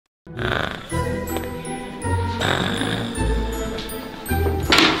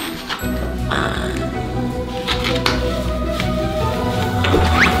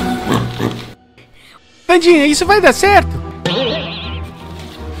Wandinha, isso vai dar certo?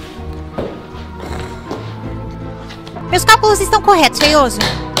 Meus cálculos estão corretos, feioso.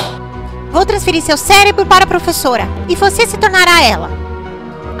 Vou transferir seu cérebro para a professora e você se tornará ela.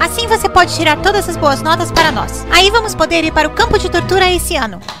 Assim você pode tirar todas as boas notas para nós. Aí vamos poder ir para o campo de tortura esse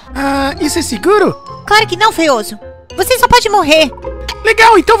ano. Ah, isso é seguro? Claro que não, feioso. Você só pode morrer.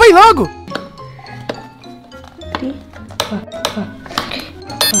 Legal, então vai logo!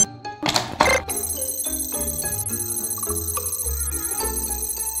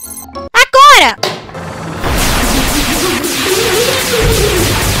 Agora!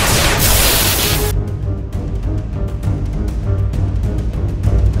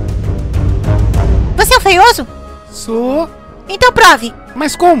 Você é o feioso? Sou. Então prove.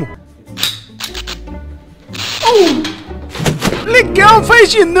 Mas como? Legal, faz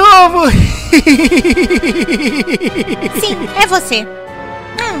de novo! Sim, é você.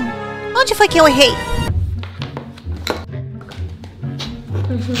 Onde foi que eu errei?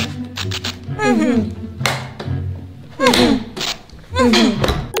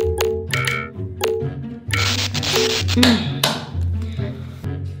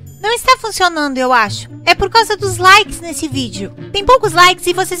 Não está funcionando, eu acho. É por causa dos likes nesse vídeo. Tem poucos likes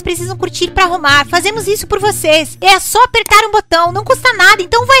e vocês precisam curtir para arrumar. Fazemos isso por vocês. É só apertar um botão, não custa nada,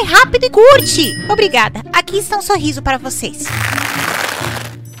 então vai rápido e curte. Obrigada. Aqui está um sorriso para vocês.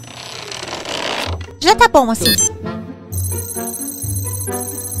 Já tá bom assim.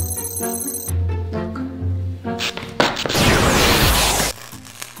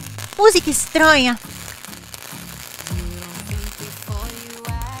 Música estranha.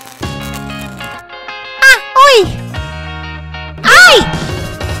 Oi! Ai!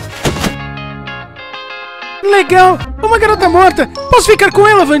 Legal! Uma garota morta! Posso ficar com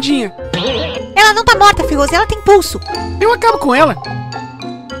ela, Wandinha? Ela não tá morta, feioso. Ela tem pulso. Eu acabo com ela.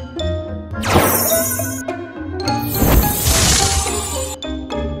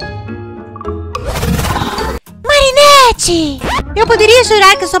 Marinette! Eu poderia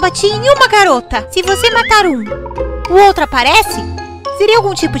jurar que eu só bati em uma garota. Se você matar um, o outro aparece? Seria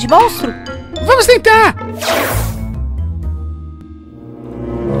algum tipo de monstro? Vamos tentar!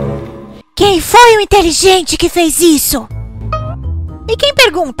 Quem foi o inteligente que fez isso? E quem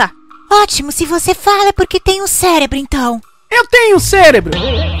pergunta? Ótimo, se você fala é porque tem um cérebro, então. Eu tenho um cérebro!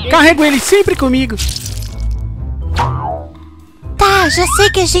 Carrego ele sempre comigo. Tá, já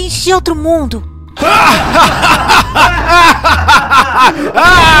sei que é gente de outro mundo.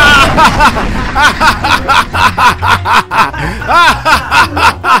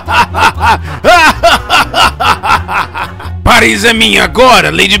 Paris é minha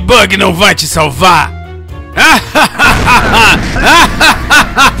agora, Ladybug não vai te salvar.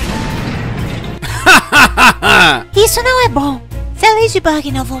 Isso não é bom. Se a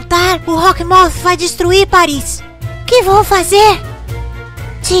Ladybug não voltar, o Rockmoth vai destruir Paris. O que vou fazer?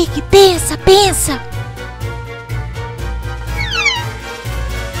 Tic, pensa, pensa.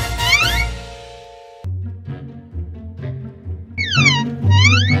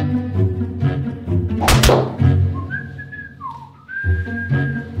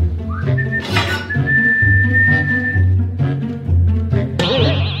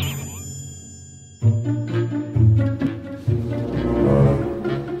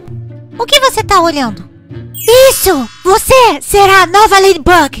 O que você tá olhando? Isso! Você será a nova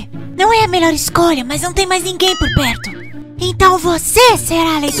Ladybug! Não é a melhor escolha, mas não tem mais ninguém por perto. Então você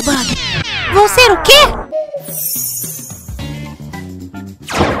será a Ladybug. Vou ser o quê?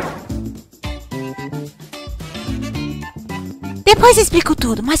 Depois explico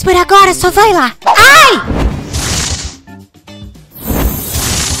tudo, mas por agora só vai lá. Ai!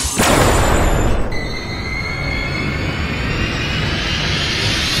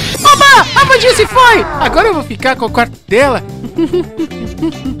 A Wandinha se foi! Agora eu vou ficar com o quarto dela.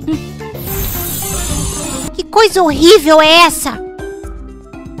 Que coisa horrível é essa?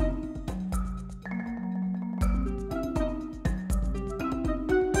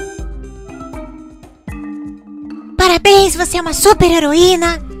 Parabéns, você é uma super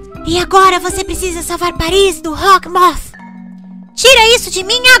heroína. E agora você precisa salvar Paris do Rockmoth. Tira isso de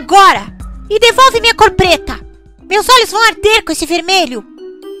mim agora! E devolve minha cor preta. Meus olhos vão arder com esse vermelho.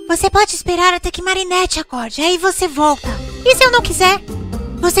 Você pode esperar até que Marinette acorde, aí você volta. E se eu não quiser?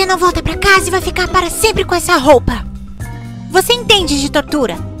 Você não volta pra casa e vai ficar para sempre com essa roupa. Você entende de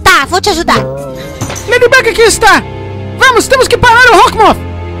tortura? Tá, vou te ajudar. Ladybug aqui está! Vamos, temos que parar o Rockmoth!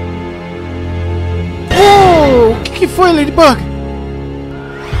 Oh, o que foi, Ladybug?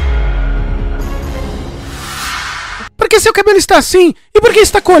 que seu cabelo está assim? E por que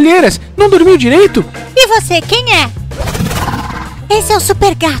está com olheiras? Não dormiu direito? E você, quem é? Esse é o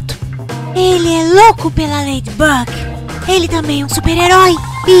Super Gato. Ele é louco pela Ladybug. Ele também é um super-herói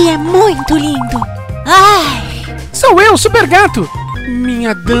e é muito lindo. Ai! Sou eu, Super Gato.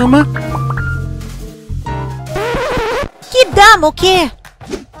 Minha dama. Que dama o quê?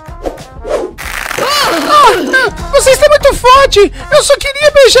 Você está muito forte. Eu só queria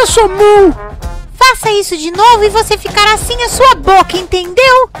beijar sua mão. Faça isso de novo e você ficará assim a sua boca,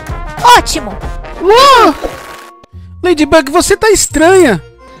 entendeu? Ótimo! Ladybug, você tá estranha.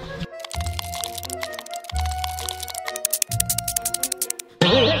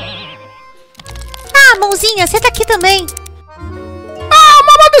 Ah, mãozinha, você tá aqui também. Ah,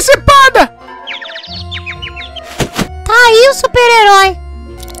 uma mão decepada. Tá aí o super-herói.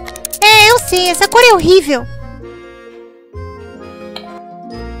 É, eu sei, essa cor é horrível.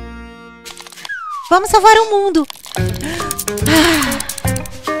 Vamos salvar o mundo.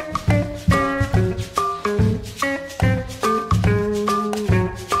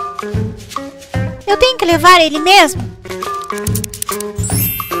 Eu tenho que levar ele mesmo?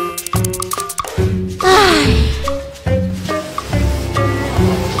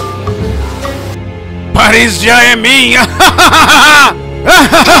 Paris já é minha!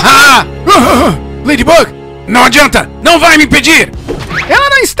 Ladybug, não adianta! Não vai me impedir! Ela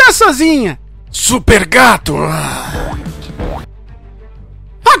não está sozinha. Super Gato!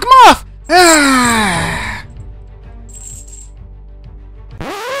 Rockmoth!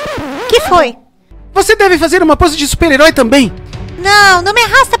 Que foi? Você deve fazer uma pose de super-herói também. Não, não me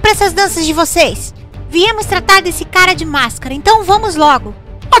arrasta pra essas danças de vocês. Viemos tratar desse cara de máscara, então vamos logo.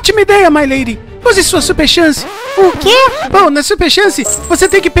 Ótima ideia, my lady. Use sua super chance. O quê? Bom, na super chance, você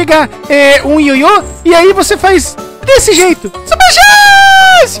tem que pegar um ioiô e aí você faz desse jeito. Super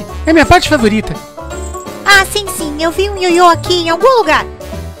chance! É minha parte favorita. Ah, sim, sim, eu vi um ioiô aqui em algum lugar.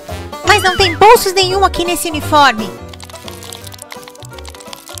 Mas não tem bolsos nenhum aqui nesse uniforme.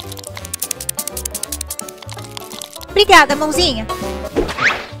 Obrigada, mãozinha.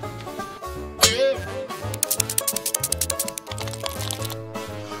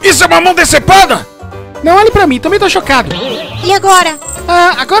 Isso é uma mão decepada? Não olhe pra mim, também tô chocado. E agora?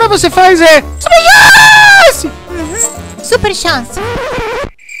 Ah, agora você faz super chance! Super chance.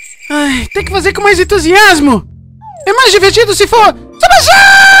 Ai, tem que fazer com mais entusiasmo. É mais divertido se for super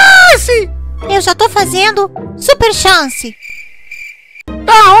chance! Eu já tô fazendo super chance.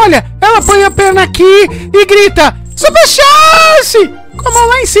 Ah, olha, ela põe a perna aqui e grita super chance! Com a mão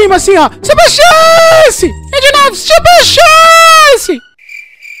lá em cima, assim, ó. Super chance! E de novo, super chance!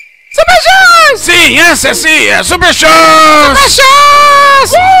 Super chance! Sim, essa sim, é Super Chance! Super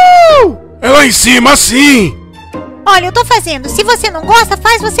chance! É lá em cima, sim! Olha, eu tô fazendo. Se você não gosta,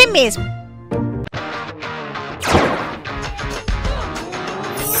 faz você mesmo.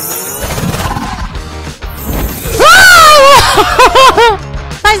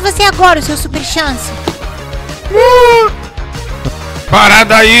 Faz você agora o seu super chance. Para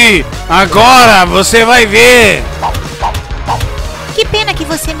daí! Agora você vai ver! Que pena que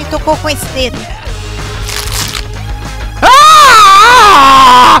você me tocou com esse dedo.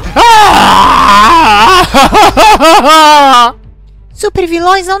 Super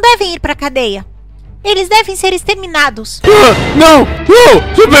vilões não devem ir pra cadeia. Eles devem ser exterminados. Não!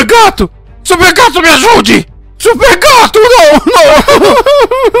 Não! Super Gato! Super Gato, me ajude! Super Gato, não!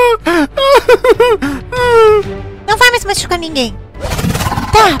 Não vai mais machucar ninguém.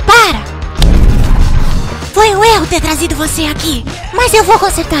 Tá, para! Foi um erro ter trazido você aqui, mas eu vou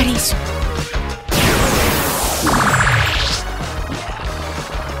consertar isso.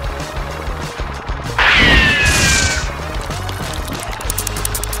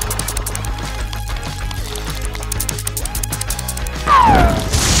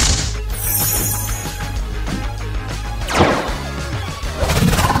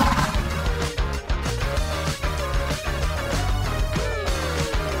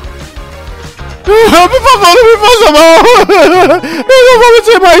 Por favor, não me faça mal! Eu não vou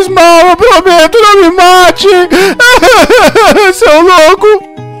ser mais mal, eu prometo, não me mate! Seu louco!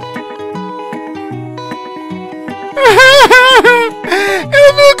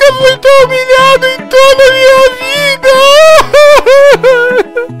 Eu nunca fui tão humilhado em toda a minha vida!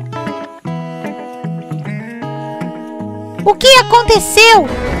 O que aconteceu?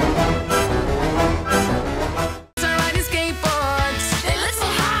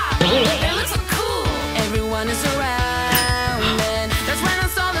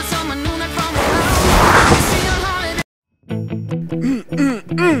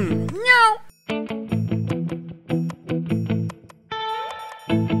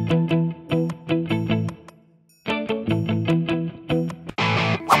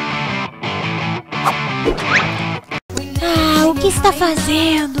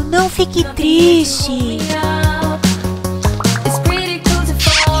 fazendo? Não fique triste.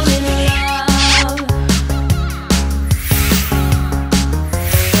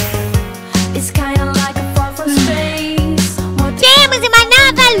 Temos uma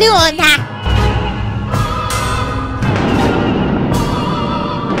nova aluna.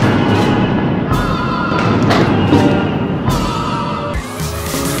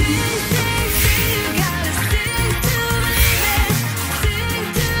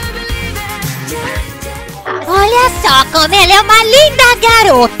 Olha só como ela é uma linda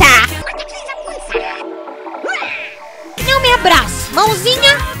garota. Não me abrace.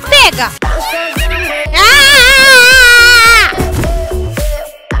 Mãozinha, pega.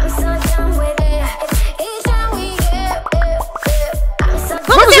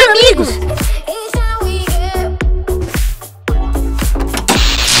 Vamos ser amigos.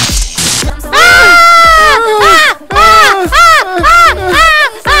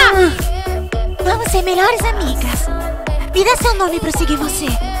 Vamos ser melhores amigas. Me dá seu nome pra seguir você.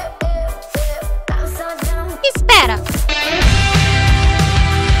 Espera.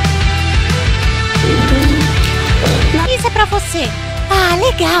 Isso é pra você. Ah,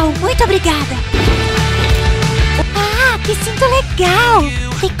 legal. Muito obrigada. Ah, que cinto legal.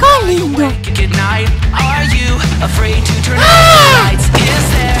 Ficou lindo.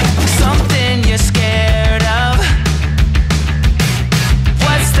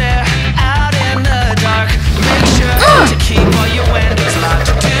 To keep all your windows locked.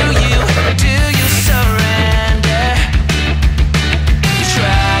 Do you surrender? You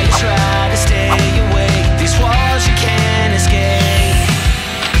try to stay awake. These walls you can't escape.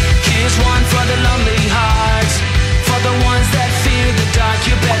 Here's one for the lonely hearts, for the ones that fear the dark.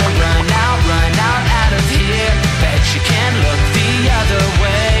 You better run out of here. Bet you can't look the other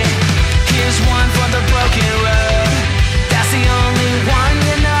way. Here's one for the broken road. That's the only one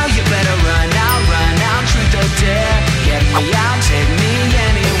you know. You better run out, truth or dare. Get me out, take me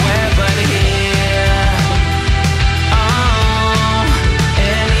anywhere but here. Oh,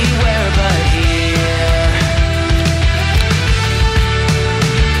 anywhere but here.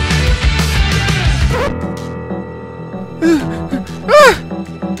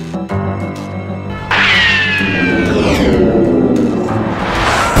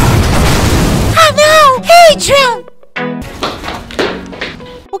 Ah, não! Adrian!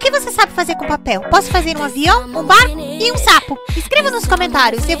 O que você sabe fazer com papel? Posso fazer um avião, um barco e um sapo? Escreva nos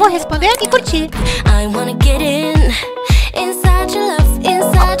comentários, eu vou responder e curtir. I wanna get in, inside your love,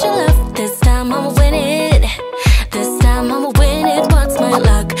 this time I'ma win it, what's my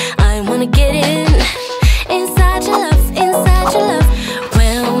luck? I wanna get in, inside your love,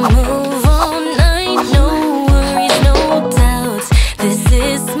 we'll move all night, no worries, no doubts, this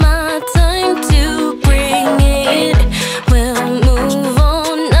is my time to bring it, we'll move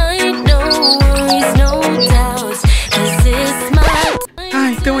all night, no worries, no doubts, this is my time. Ah,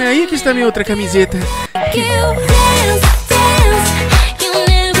 então é aí que está minha outra camiseta.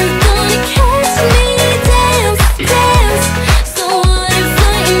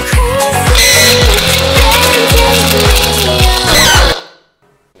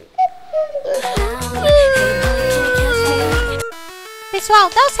 Pessoal,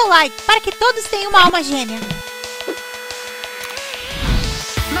 dá o seu like para que todos tenham uma alma gêmea.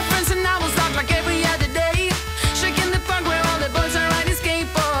 My friends and I will talk like every other day, shaking the funk where all the boys are riding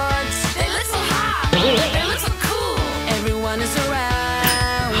skateboards. They look so hot, they look so cool. Everyone is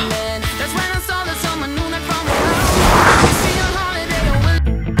around, and that's when I saw the summer noon like from around. You see on holiday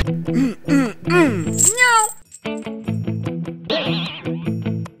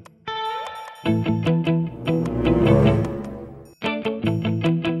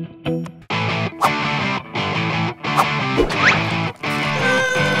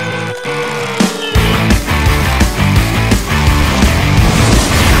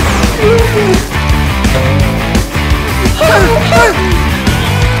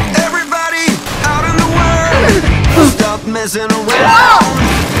everybody out in the world, stop messing around.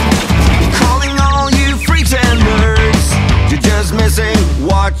 Calling all you freaks and nerds, you're just missing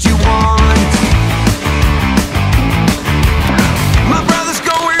what you want. My brother's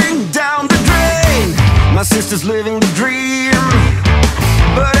going down the drain, my sister's living the dream,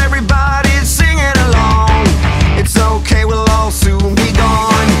 but everybody's singing along. It's okay, we'll all soon be gone.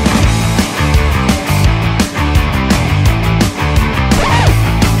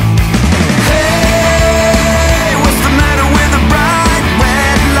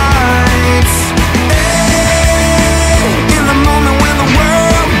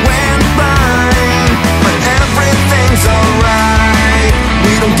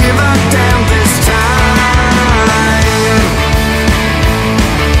 Don't give a damn this time.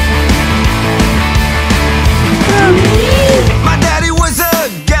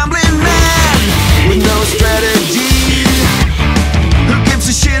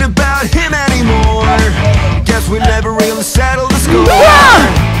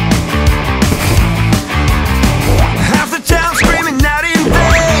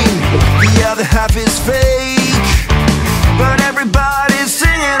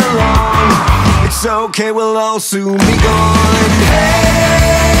 okay, we'll all soon be gone.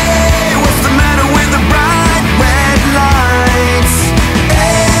 Hey, what's the matter with the bright red lights?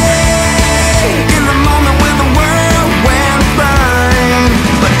 Hey, in the moment when the world went blind,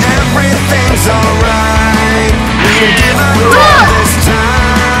 but everything's alright. We can give up all this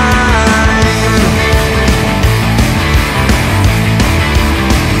time.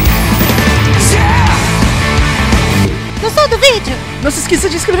 Yeah. Gostou do vídeo? Não se esqueça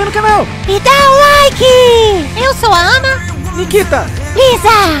de se inscrever no canal. E dá um like! Eu sou a Ana. Nikita.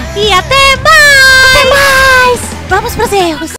 Lisa. E até mais! Até mais! Vamos pros erros.